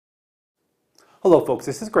Hello folks,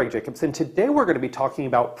 this is Greg Jacobs, and today we're going to be talking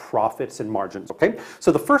about profits and margins, okay?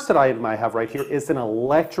 So the first item I have right here is an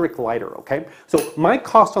electric lighter, okay? So my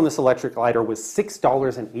cost on this electric lighter was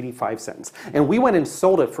 $6.85, and we went and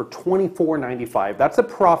sold it for $24.95. That's a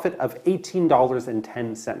profit of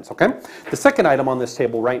 $18.10, okay? The second item on this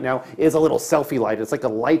table right now is a little selfie light. It's like a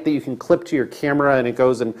light that you can clip to your camera and it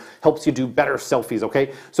goes and helps you do better selfies,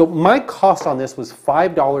 okay? So my cost on this was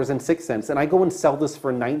 $5.06, and I go and sell this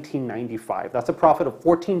for $19.95. That's a profit of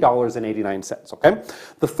 $14.89, okay?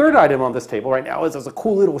 The third item on this table right now is a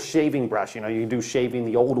cool little shaving brush. You know, you can do shaving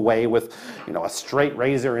the old way with, you know, a straight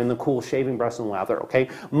razor and the cool shaving brush and lather, okay?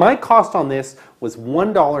 My cost on this was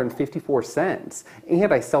 $1.54,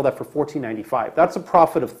 and I sell that for $14.95. That's a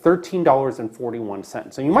profit of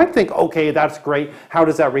 $13.41. And you might think, okay, that's great. How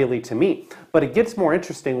does that relate to me? But it gets more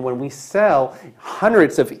interesting when we sell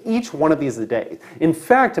hundreds of each one of these a day. In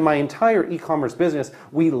fact, in my entire e-commerce business,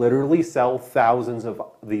 we literally sell thousands of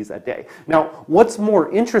these a day. Now, what's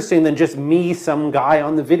more interesting than just me, some guy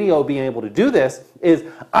on the video, being able to do this is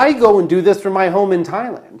I go and do this from my home in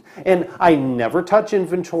Thailand. And I never touch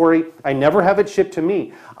inventory. I never have it shipped to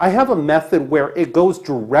me. I have a method where it goes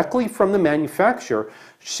directly from the manufacturer,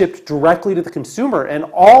 shipped directly to the consumer, and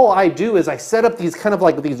all I do is I set up these kind of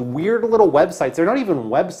like these weird little websites. They're not even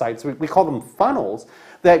websites, we call them funnels,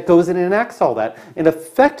 that goes in and enacts all that. And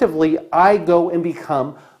effectively, I go and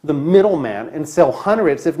become the middleman and sell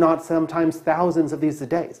hundreds, if not sometimes thousands of these a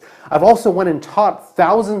day. I've also went and taught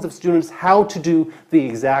thousands of students how to do the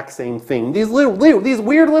exact same thing. These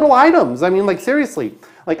weird little items. I mean, like seriously,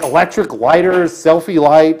 like electric lighters, selfie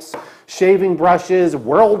lights, shaving brushes,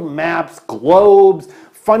 world maps, globes,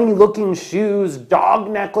 funny looking shoes, dog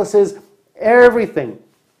necklaces, everything.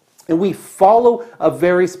 And we follow a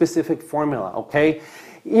very specific formula, okay?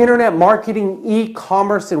 Internet marketing,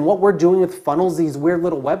 e-commerce, and what we're doing with funnels, these weird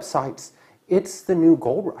little websites, it's the new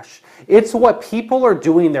gold rush. It's what people are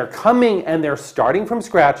doing. They're coming and they're starting from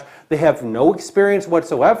scratch. They have no experience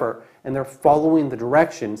whatsoever, and they're following the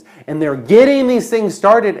directions, and they're getting these things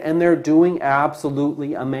started, and they're doing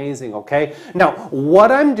absolutely amazing, okay? Now,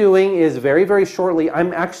 what I'm doing is very, very shortly,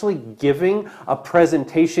 I'm actually giving a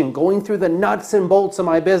presentation going through the nuts and bolts of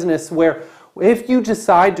my business where if you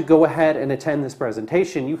decide to go ahead and attend this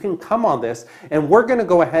presentation, you can come on this, and we're going to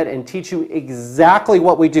go ahead and teach you exactly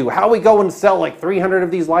what we do, how we go and sell like 300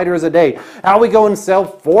 of these lighters a day, how we go and sell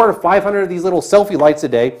 400 or 500 of these little selfie lights a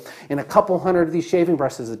day, and a couple hundred of these shaving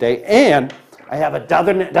brushes a day, and I have a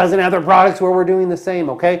dozen other products where we're doing the same,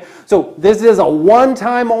 okay? So this is a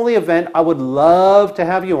one-time only event. I would love to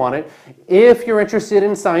have you on it. If you're interested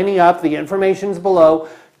in signing up, the information's below.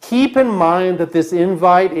 Keep in mind that this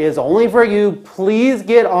invite is only for you. Please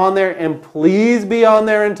get on there, and please be on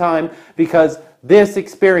there in time, because this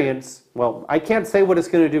experience, well, I can't say what it's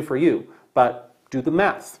going to do for you, but do the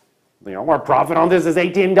math. You know, our profit on this is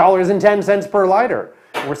 $18.10 per lighter,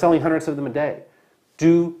 and we're selling hundreds of them a day.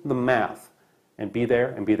 Do the math and be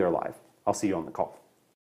there live. I'll see you on the call.